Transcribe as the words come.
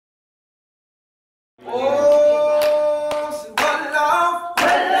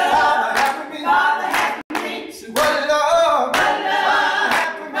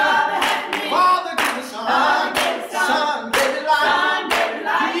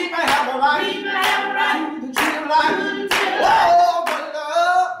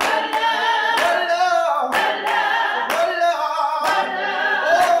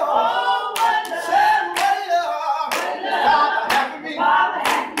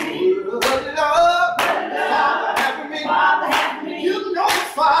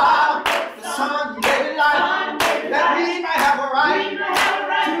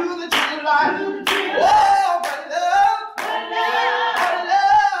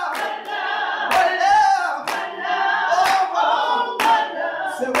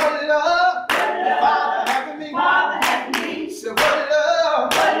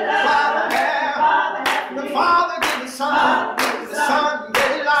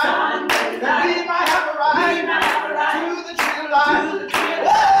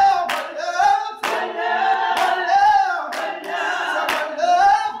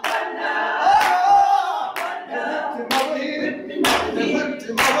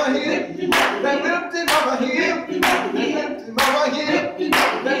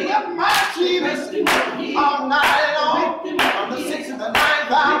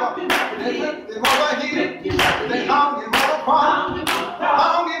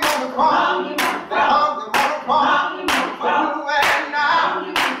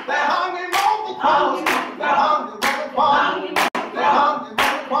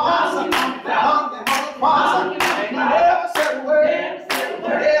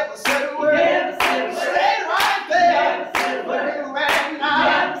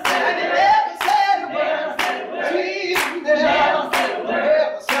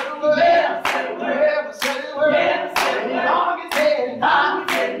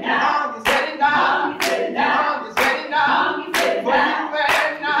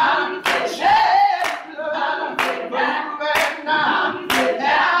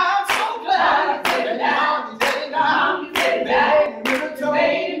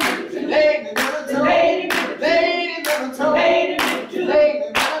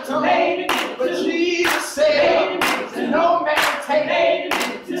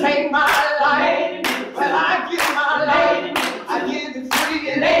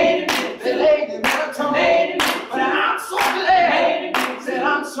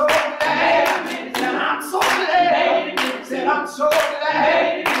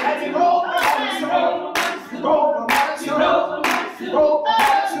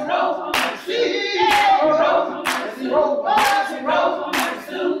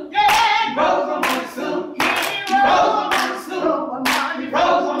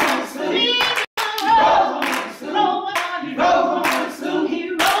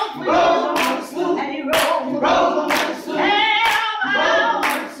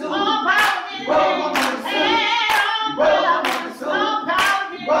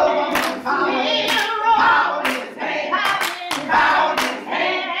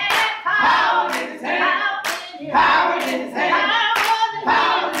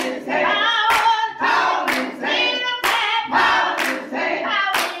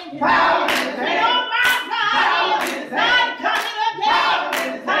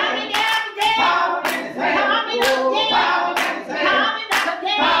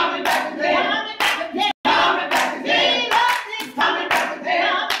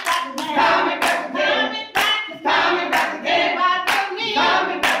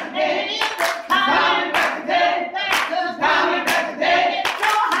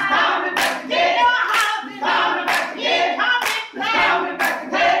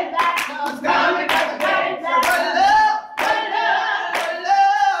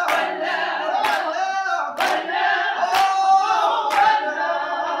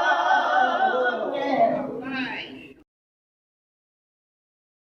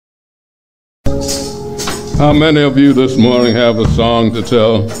How many of you this morning have a song to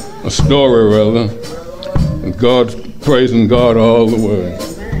tell, a story rather, of God, praising God all the way,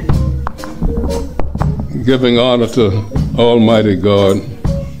 giving honor to Almighty God,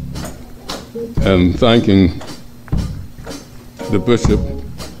 and thanking the bishop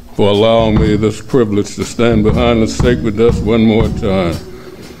for allowing me this privilege to stand behind the sacred desk one more time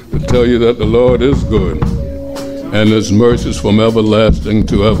to tell you that the Lord is good and His mercies from everlasting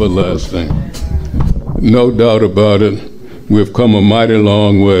to everlasting. No doubt about it, we've come a mighty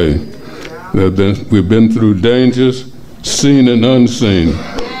long way. We've been through dangers, seen and unseen,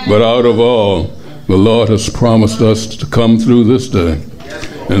 but out of all, the Lord has promised us to come through this day,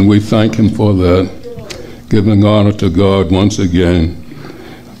 and we thank Him for that, giving honor to God once again.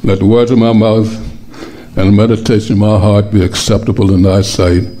 Let the words of my mouth and the meditation of my heart be acceptable in Thy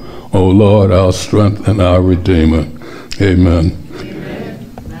sight, O Lord, our strength and our Redeemer. Amen.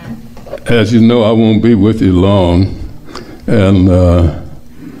 As you know, I won't be with you long, and the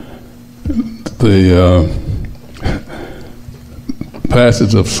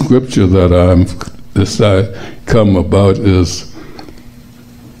passage of scripture that I'm decided come about is,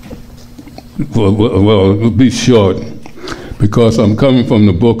 well, it'll be short, because I'm coming from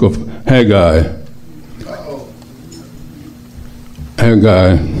the book of Haggai.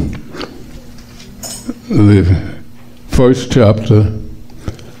 Haggai, the first chapter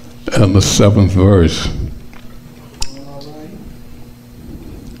and the 7th verse.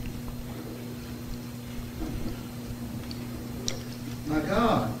 My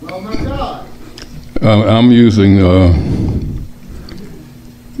God, well, my God. I'm using a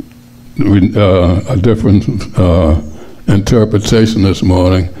different interpretation this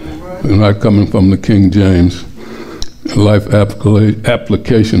morning. I'm not coming from the King James Life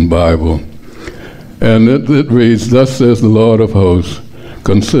Application Bible. And it reads, "Thus says the Lord of hosts,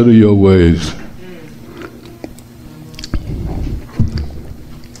 consider your ways.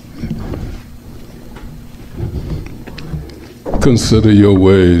 consider your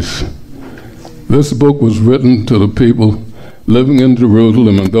ways. This book was written to the people living in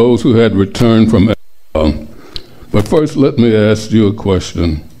Jerusalem and those who had returned from exile. But first, let me ask you a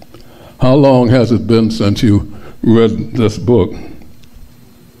question. How long has it been since you read this book?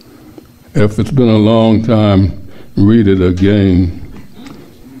 If it's been a long time, read it again.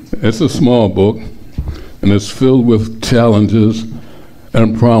 It's a small book, and it's filled with challenges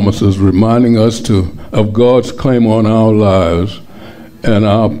and promises reminding us of God's claim on our lives and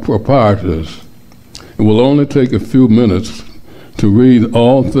our proprietors. It will only take a few minutes to read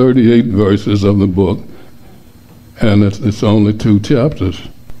all 38 verses of the book, and it's only 2 chapters.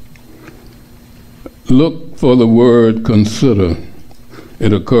 Look for the word consider.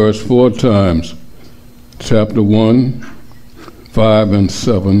 It occurs 4 times. Chapter 1, 5 and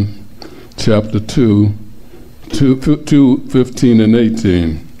 7, chapter 2, 15 and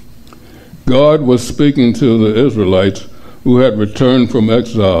 18. God was speaking to the Israelites who had returned from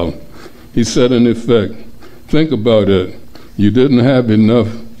exile. He said, in effect, think about it. You didn't have enough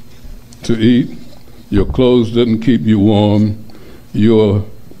to eat. Your clothes didn't keep you warm. You're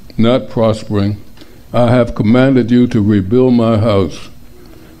not prospering. I have commanded you to rebuild my house.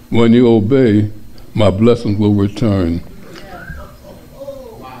 When you obey, my blessings will return.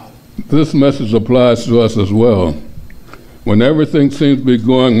 This message applies to us as well. When everything seems to be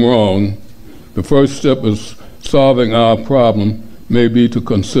going wrong, the first step is solving our problem may be to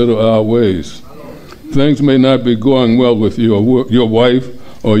consider our ways. Things may not be going well with your wife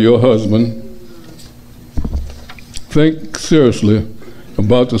or your husband. Think seriously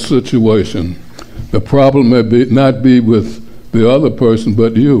about the situation. The problem may not be with the other person,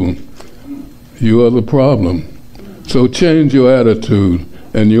 but you. You are the problem. So change your attitude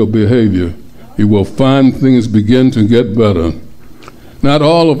and your behavior. You will find things begin to get better. Not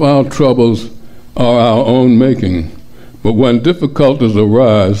all of our troubles are our own making, but when difficulties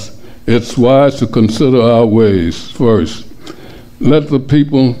arise, it's wise to consider our ways first. Like the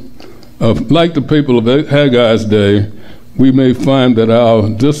people of Haggai's day, we may find that our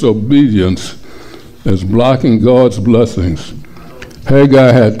disobedience is blocking God's blessings.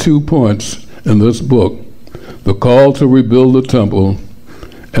 Haggai had 2 points in this book: the call to rebuild the temple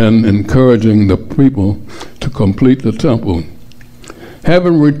and encouraging the people to complete the temple.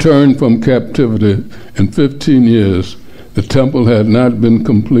 Having returned from captivity in 15 years, the temple had not been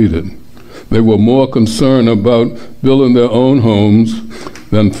completed. They were more concerned about building their own homes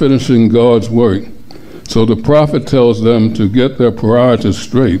than finishing God's work. So the prophet tells them to get their priorities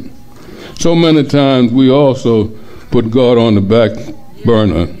straight. So many times we also put God on the back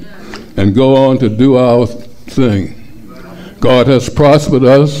burner and go on to do our thing. God has prospered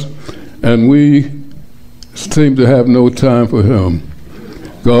us, and we seem to have no time for him.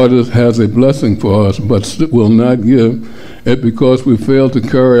 God has a blessing for us, but will not give it because we fail to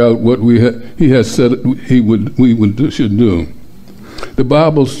carry out what he has said we should do. The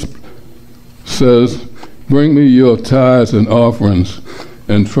Bible says, bring me your tithes and offerings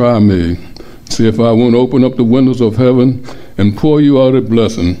and try me. See if I won't open up the windows of heaven and pour you out a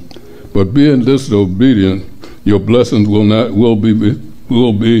blessing. But being disobedient, your blessings will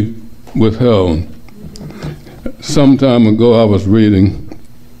be withheld. Some time ago, I was reading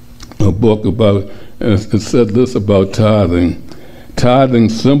a book it said this about tithing. Tithing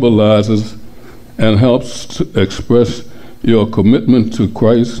symbolizes and helps to express your commitment to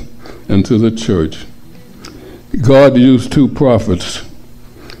Christ and to the church. God used 2 prophets,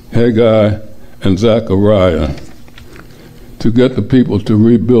 Haggai and Zechariah, to get the people to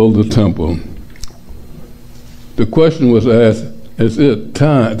rebuild the temple. The question was asked, is it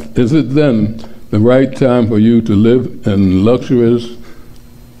then the right time for you to live in luxuries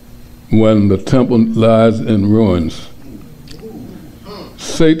when the temple lies in ruins?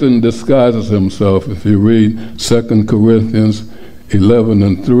 Satan disguises himself, if you read 2 Corinthians 11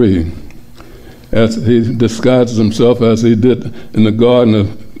 and 3, as he disguises himself as he did in the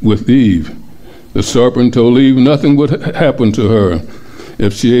garden with Eve. The serpent told Eve nothing would happen to her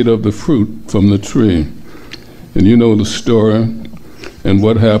if she ate of the fruit from the tree. And you know the story and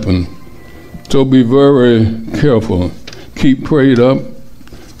what happened. So be very careful. Keep prayed up.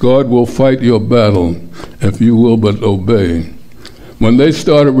 God will fight your battle if you will but obey. When they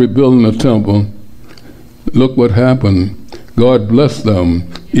started rebuilding the temple, look what happened. God blessed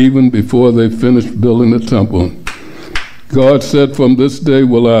them even before they finished building the temple. God said, from this day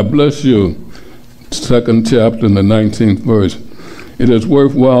will I bless you. 2nd chapter in the 19th verse. It is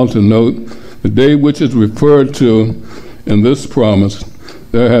worthwhile to note the day which is referred to in this promise,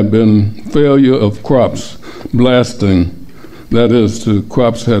 there had been failure of crops, blasting. That is, the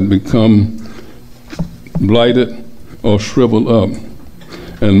crops had become blighted or shrivel up,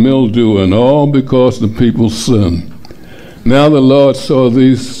 and mildew, and all because the people sinned. Now the Lord saw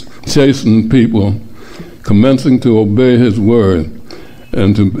these chastened people commencing to obey his word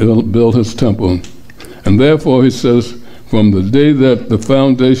and to build his temple. And therefore he says, from the day that the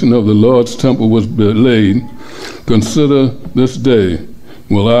foundation of the Lord's temple was laid, consider this day,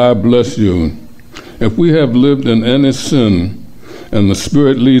 will I bless you. If we have lived in any sin, and the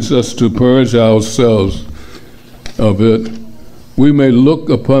Spirit leads us to purge ourselves of it, we may look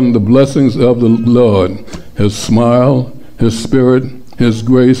upon the blessings of the Lord, his smile, his Spirit, his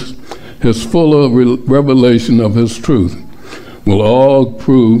grace, his fuller revelation of his truth, will all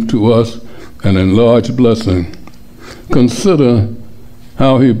prove to us an enlarged blessing. Consider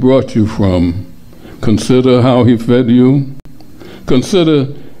how he brought you from. Consider how he fed you.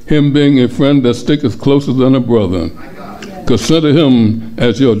 Consider him being a friend that sticketh closer than a brother. Consider him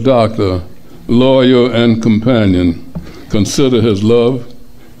as your doctor, lawyer, and companion. Consider his love,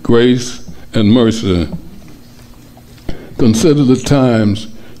 grace, and mercy. Consider the times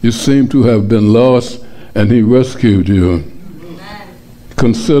you seem to have been lost and he rescued you.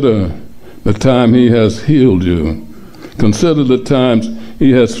 Consider the time he has healed you. Consider the times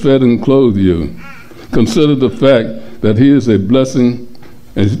he has fed and clothed you. Consider the fact that he is a blessing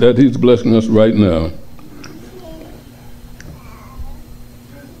and that he's blessing us right now.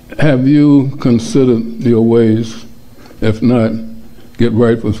 Have you considered your ways? If not, get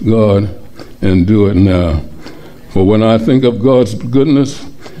right with God and do it now. For when I think of God's goodness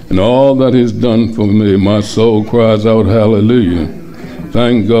and all that he's done for me, my soul cries out, hallelujah.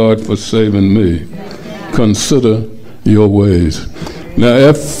 Thank God for saving me. Consider your ways. Now,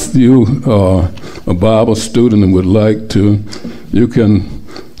 if you are a Bible student and would like to, you can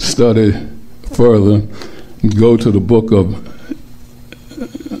study further. Go to the book of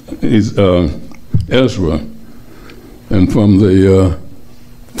Ezra, and from the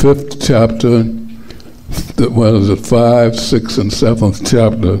 5th chapter, 5, 6, and 7th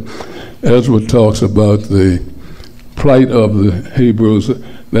chapter, Ezra talks about the plight of the Hebrews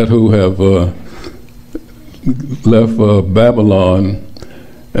that who have left Babylon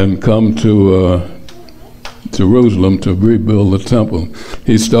and come to Jerusalem to rebuild the temple.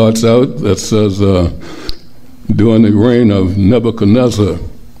 He starts out that says, during the reign of Nebuchadnezzar,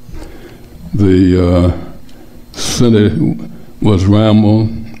 the city was rambled,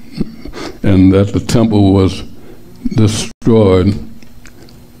 and that the temple was destroyed,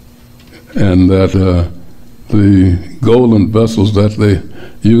 and that the golden vessels that they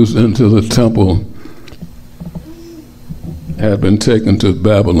used into the temple had been taken to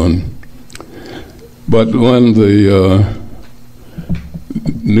Babylon. But when the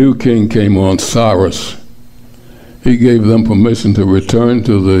new king came on, Cyrus, he gave them permission to return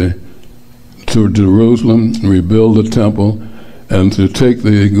to Jerusalem, rebuild the temple, and to take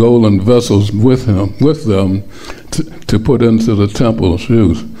the golden vessels with them to put into the temple's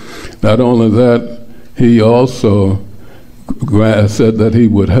use. Not only that, he also said that he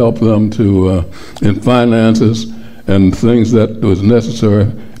would help them to in finances and things that was necessary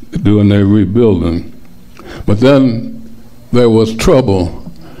during their rebuilding. But then there was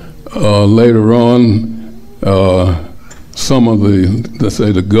trouble later on. Some of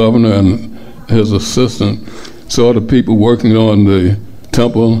the governor and his assistant saw the people working on the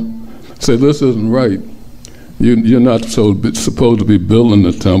temple, say, this isn't right. You're not supposed to be building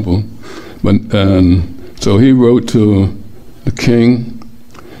the temple. And so he wrote to the king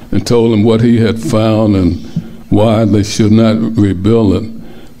and told him what he had found and why they should not rebuild it.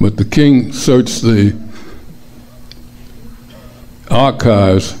 But the king searched the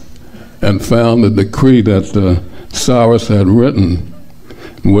archives and found the decree that Cyrus had written,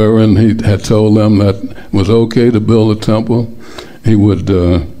 wherein he had told them that it was okay to build a temple. He would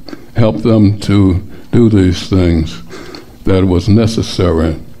help them to do these things that was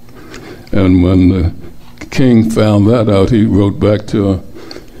necessary. And when the king found that out, he wrote back to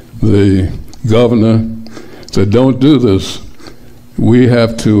the governor, said, don't do this. We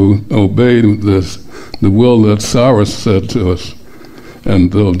have to obey the will that Cyrus said to us.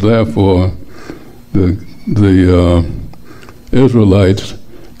 And therefore, the Israelites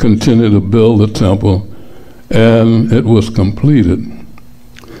continued to build the temple, and it was completed.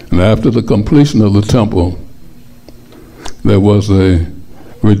 And after the completion of the temple, there was a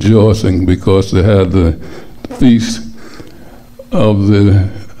rejoicing because they had the feast of the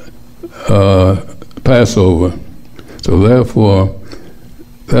Passover. So therefore,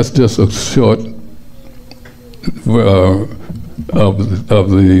 that's just a short of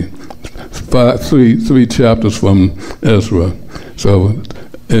the three chapters from Ezra. So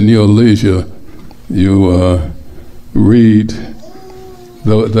in your leisure, you read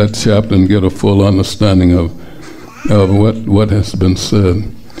that chapter and get a full understanding of what has been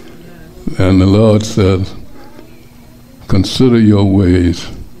said. And the Lord says, consider your ways.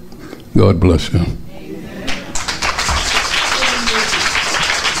 God bless you.